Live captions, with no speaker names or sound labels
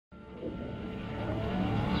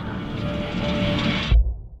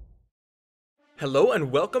Hello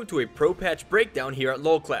and welcome to a Pro Patch breakdown here at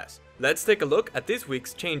LOL Class. Let's take a look at this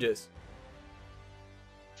week's changes.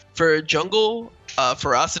 For jungle,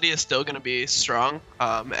 ferocity is still going to be strong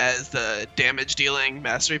as the damage dealing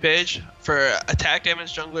mastery page. For attack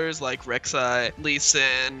damage junglers like Rek'Sai, Lee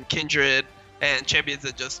Sin, Kindred, and champions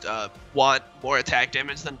that just want more attack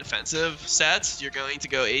damage than defensive stats, you're going to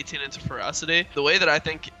go 18 into ferocity. The way that I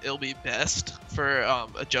think it'll be best for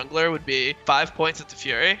a jungler would be 5 points into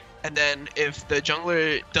Fury. And then if the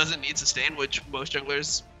jungler doesn't need sustain, which most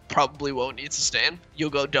junglers probably won't need sustain,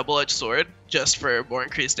 you'll go double-edged sword just for more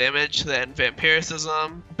increased damage. Then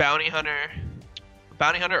vampiricism, bounty hunter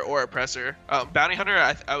or oppressor. Bounty hunter,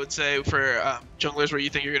 I would say for junglers where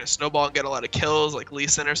you think you're gonna snowball and get a lot of kills, like Lee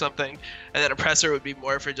Sin or something. And then oppressor would be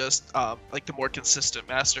more for just like the more consistent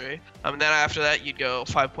mastery. And then after that, you'd go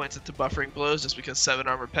 5 points into buffering blows, just because 7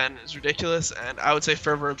 armor pen is ridiculous. And I would say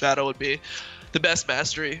fervor of battle would be the best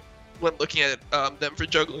mastery when looking at them for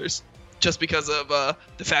junglers, just because of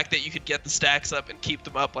the fact that you could get the stacks up and keep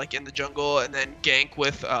them up like in the jungle, and then gank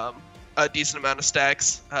with a decent amount of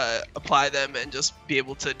stacks, apply them, and just be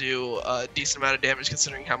able to do a decent amount of damage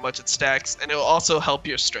considering how much it stacks. And it will also help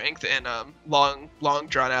your strength in long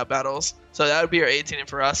drawn out battles. So that would be your 18 in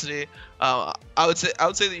ferocity. I would say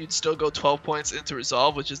that you'd still go 12 points into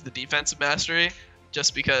resolve, which is the defensive mastery,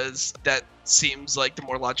 just because that seems like the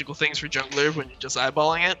more logical things for jungler when you're just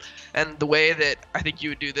eyeballing it. And the way that I think you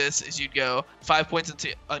would do this is you'd go 5 points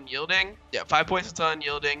into unyielding. Yeah, 5 points into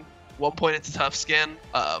unyielding, 1 point into tough skin,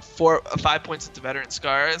 5 points into veteran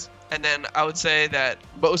scars. And then I would say that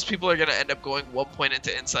most people are gonna end up going 1 point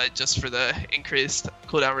into insight just for the increased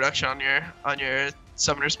cooldown reduction on your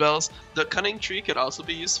summoner spells. The cunning tree could also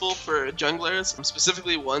be useful for junglers,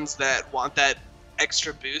 specifically ones that want that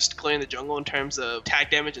extra boost clearing the jungle in terms of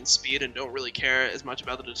attack damage and speed and don't really care as much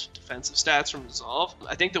about the defensive stats from resolve.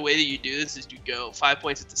 I think the way that you do this is you go 5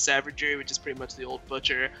 points into savagery, which is pretty much the old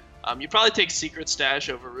butcher. You probably take secret stash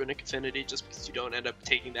over runic affinity just because you don't end up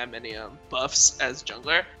taking that many buffs as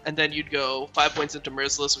jungler. And then you'd go 5 points into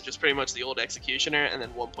merciless, which is pretty much the old executioner, and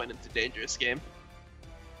then 1 point into dangerous game.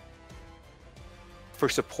 For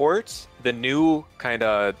support, the new kind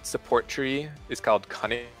of support tree is called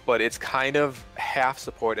Cunning, but it's kind of half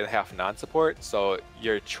support and half non-support. So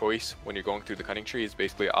your choice when you're going through the Cunning tree is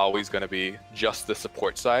basically always going to be just the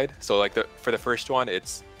support side. So like for the first one,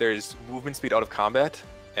 there's movement speed out of combat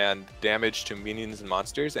and damage to minions and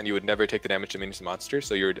monsters, and you would never take the damage to minions and monsters,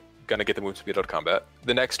 so you're gonna get the movement speed out of combat.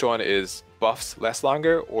 The next one is buffs last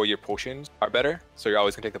longer, or your potions are better, so you're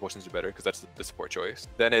always gonna take the potions are better because that's the support choice.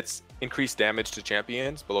 Then it's increased damage to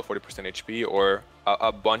champions below 40% HP, or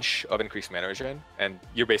a bunch of increased mana regen, and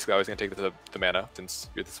you're basically always gonna take the mana since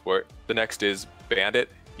you're the support. The next is bandit.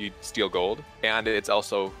 You steal gold, and it's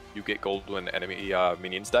also you get gold when enemy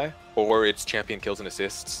minions die, or it's champion kills and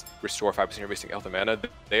assists, restore 5% of your basic health and mana.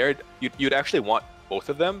 You'd actually want both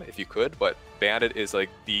of them if you could, but bandit is like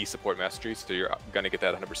the support mastery, so you're gonna get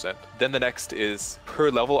that 100%. Then the next is per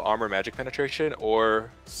level armor magic penetration, or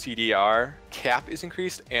CDR. Cap is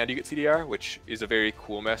increased and you get CDR, which is a very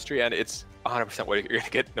cool mastery, and it's 100% what you're gonna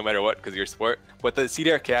get no matter what because you're support. But the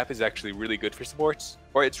CDR cap is actually really good for supports,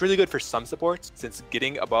 or it's really good for some supports, since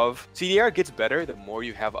getting above CDR gets better the more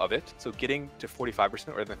you have of it. So getting to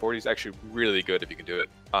 45% or than 40 is actually really good if you can do it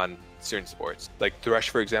on certain supports. Like Thresh,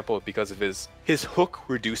 for example, because of his hook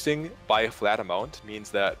reducing by a flat amount means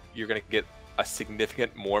that you're gonna get a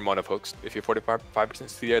significant more amount of hooks if you're 45%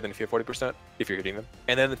 CDR than if you're 40% if you're hitting them.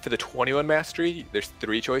 And then for the 21 mastery, there's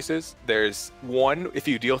 3 choices. There's one, if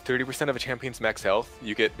you deal 30% of a champion's max health,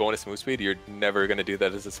 you get bonus move speed. You're never gonna do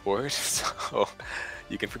that as a support, so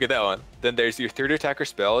you can forget that one. Then there's your third attacker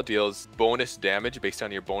spell, deals bonus damage based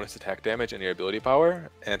on your bonus attack damage and your ability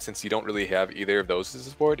power. And since you don't really have either of those as a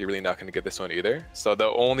support, you're really not going to get this one either. So the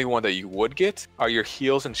only one that you would get are your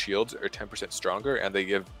heals and shields are 10% stronger, and they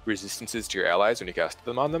give resistances to your allies when you cast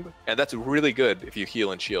them on them. And that's really good if you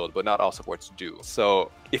heal and shield, but not all supports do.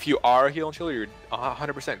 So if you are a heal and shield, you're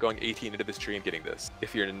 100% going 18 into this tree and getting this.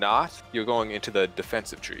 If you're not, you're going into the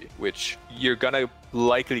defensive tree, which you're gonna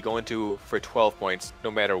likely go into for 12 points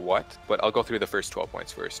no matter what, but I'll go through the first 12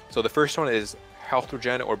 points first. So the first one is health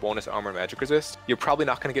regen or bonus armor magic resist. You're probably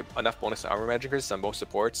not going to get enough bonus armor magic resist on most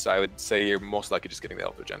supports, so I would say you're most likely just getting the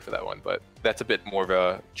health regen for that one, but that's a bit more of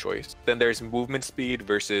a choice. Then there's movement speed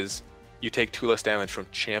versus you take 2 less damage from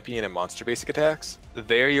champion and monster basic attacks.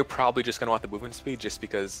 There you're probably just going to want the movement speed, just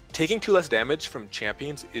because taking 2 less damage from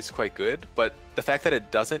champions is quite good, but the fact that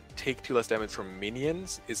it doesn't take 2 less damage from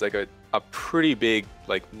minions is like a pretty big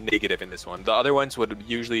like negative in this one. The other ones would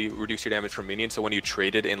usually reduce your damage from minions, so when you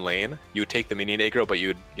traded in lane, you would take the minion aggro, but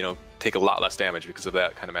you'd take a lot less damage because of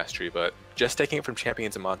that kind of mastery, but just taking it from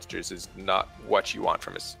champions and monsters is not what you want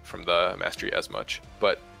from the mastery as much.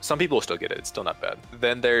 But some people will still get it, it's still not bad.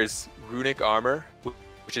 Then there's Runic Armor,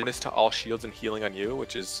 which is to all shields and healing on you,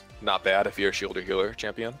 which is not bad if you're a shield or healer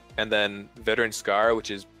champion. And then Veteran Scar, which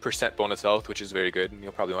is % bonus health, which is very good, and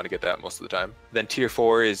you'll probably want to get that most of the time. Then tier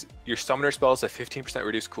 4 is your summoner spells have 15%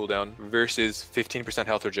 reduced cooldown versus 15%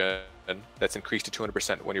 health regen. That's increased to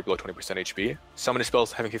 200% when you're below 20% HP. Summoner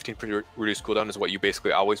spells having 15% reduced cooldown is what you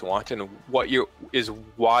basically always want, and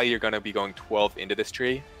why you're going to be going 12 into this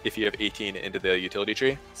tree if you have 18 into the utility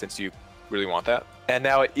tree, since you really want that. And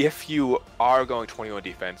now if you are going 21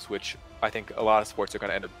 defense, which I think a lot of sports are going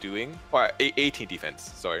to end up doing, or 18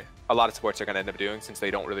 defense, sorry. A lot of sports are going to end up doing since they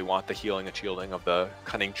don't really want the healing and shielding of the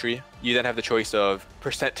cunning tree. You then have the choice of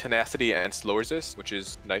 % tenacity and slow resist, which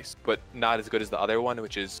is nice, but not as good as the other one,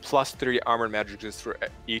 which is +3 armor and magic resist for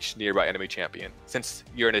each nearby enemy champion. Since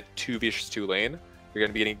you're in a 2v2 lane, you're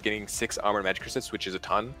going to be getting 6 armor and magic resist, which is a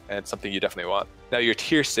ton, and something you definitely want. Now your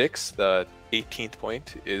tier 6, the 18th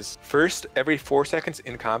point, is first, every 4 seconds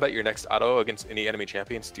in combat, your next auto against any enemy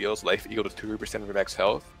champion steals life equal to 2% of your max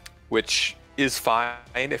health, which is fine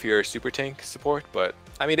if you're a super tank support, but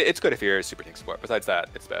I mean, it's good if you're a super tank support. Besides that,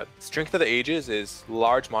 it's bad. Strength of the Ages is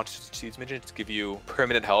large monster siege minions give you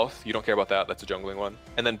permanent health. You don't care about that, that's a jungling one.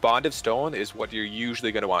 And then Bond of Stone is what you're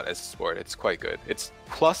usually going to want as a support. It's quite good. It's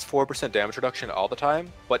plus 4% damage reduction all the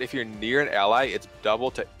time, but if you're near an ally, it's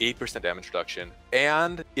double to 8% damage reduction.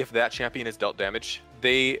 And if that champion is dealt damage,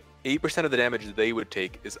 8% of the damage they would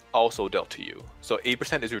take is also dealt to you. So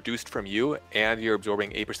 8% is reduced from you, and you're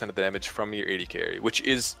absorbing 8% of the damage from your AD carry, which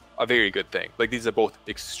is a very good thing. Like, these are both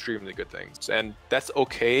extremely good things. And that's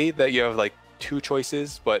okay that you have like 2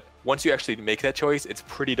 choices, but once you actually make that choice, it's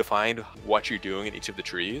pretty defined what you're doing in each of the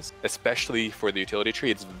trees. Especially for the utility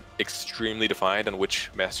tree, it's extremely defined on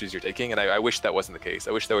which masteries you're taking, and I wish that wasn't the case.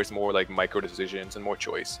 I wish there was more like micro decisions and more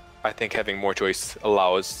choice. I think having more choice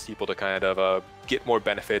allows people to kind of get more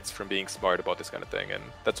benefits from being smart about this kind of thing, and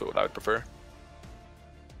that's what I would prefer.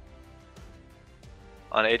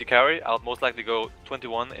 On AD carry, I would most likely go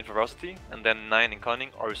 21 in ferocity and then 9 in cunning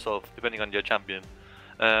or resolve, depending on your champion.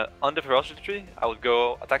 On the ferocity tree, I would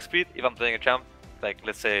go attack speed if I'm playing a champ, like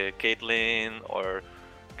let's say Caitlyn or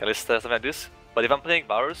Kalista, something like this. But if I'm playing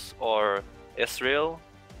Varus or Ezreal,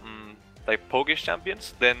 like pokish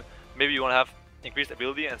champions, then maybe you want to have increased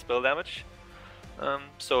ability and spell damage.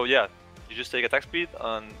 So yeah, you just take attack speed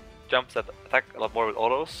on jumps that attack a lot more with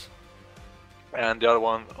autos, and the other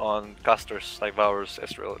one on casters like Varus,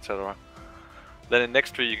 Ezreal, etc. Then in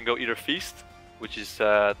next tree you can go either Feast, which is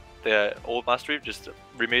the old mastery, just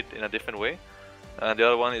remade in a different way. And the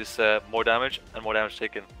other one is more damage and more damage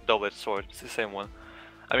taken, double-edged sword. It's the same one.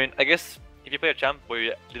 I mean, I guess if you play a champ where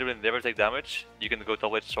you literally never take damage, you can go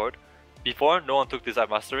double-edged sword. Before, no one took this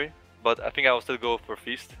mastery, but I think I will still go for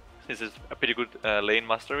Feast, since it's a pretty good lane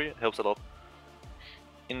mastery. It helps a lot.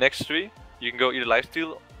 In next tree, you can go either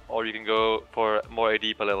lifesteal or you can go for more AD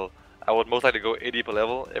per level. I would most likely go AD per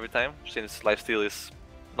level every time, since lifesteal is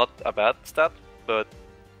not a bad stat, but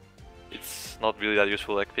it's not really that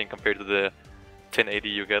useful, I think, compared to the 10 AD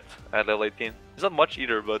you get at level 18. It's not much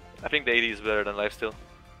either, but I think the AD is better than lifesteal.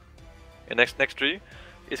 In next tree,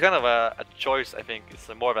 it's kind of a choice, I think. It's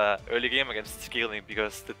more of an early game against scaling,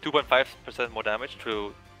 because the 2.5% more damage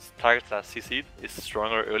to targets that CC'd is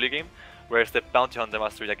stronger early game, whereas the Bounty Hunter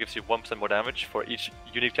mastery that gives you 1% more damage for each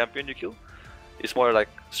unique champion you kill is more like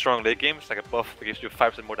strong late game. It's like a buff that gives you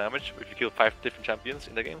 5% more damage if you kill 5 different champions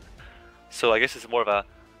in the game. So I guess it's more of a,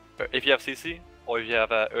 if you have CC or if you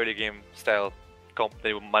have an early game style comp,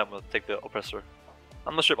 then you might want to take the Oppressor.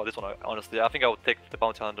 I'm not sure about this one, honestly. I think I would take the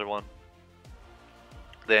Bounty Hunter one.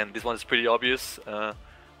 Then this one is pretty obvious.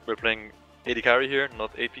 We're playing AD carry here,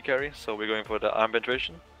 not AP carry, so we're going for the arm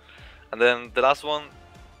penetration. And then the last one,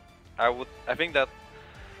 I think that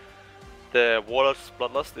the Warlock's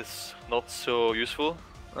Bloodlust is not so useful,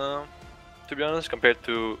 to be honest, compared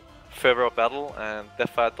to Fervor of Battle and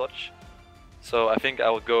Deathfire Touch. So I think I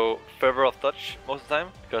would go Fervor of Touch most of the time,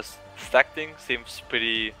 because stacking seems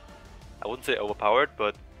pretty, I wouldn't say overpowered,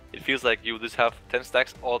 but it feels like you just have 10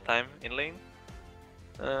 stacks all the time in lane.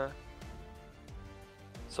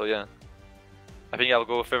 So yeah, I think I'll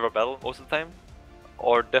go Fervor of Battle most of the time,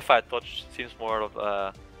 or Deathfire Touch seems more of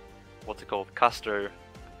a, what's it called,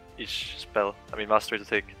 caster-ish spell, I mean mastery to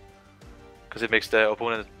take, because it makes the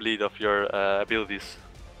opponent bleed off your abilities.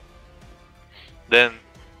 Then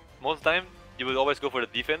most of the time you will always go for the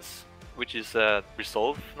defense, which is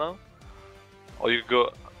Resolve now, or you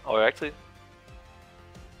go, or actually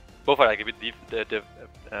both are like a bit deep.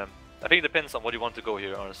 I think it depends on what you want to go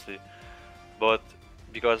here, honestly. But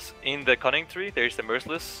because in the cunning tree there is the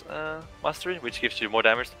merciless mastery, which gives you more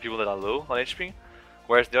damage to people that are low on HP,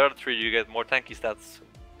 whereas the other tree you get more tanky stats,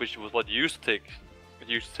 which was what you used to take.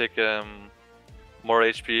 You used to take more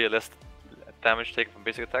HP, less damage taken from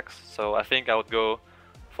basic attacks. So I think I would go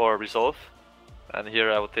for resolve, and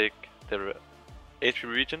here I would take the HP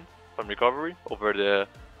regen from recovery over the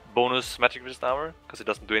bonus magic resist armor because it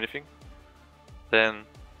doesn't do anything. Then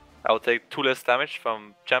I would take 2 less damage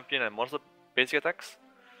from champion and monster basic attacks,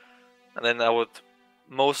 and then I would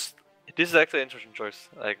this is actually an interesting choice.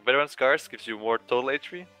 Like Veteran Scars gives you more total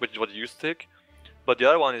HP, which is what you used to take, but the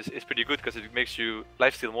other one is pretty good because it makes you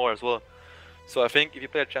lifesteal more as well. So I think if you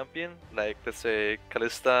play a champion like, let's say,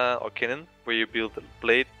 Callista or Kennen, where you build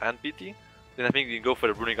Blade and BT, then I think you can go for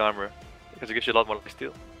the Runic Armor because it gives you a lot more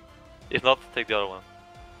lifesteal. If not, take the other one.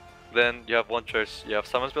 Then you have one choice. You have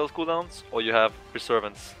Summon Spells cooldowns or you have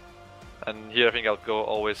Preservance. And here I think I would go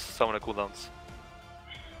always Summoner cooldowns.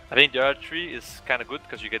 I think the other tree is kind of good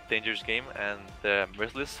because you get Dangerous Game and the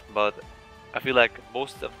Merciless, but I feel like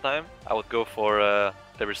most of the time I would go for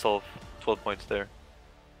the Resolve 12 points there.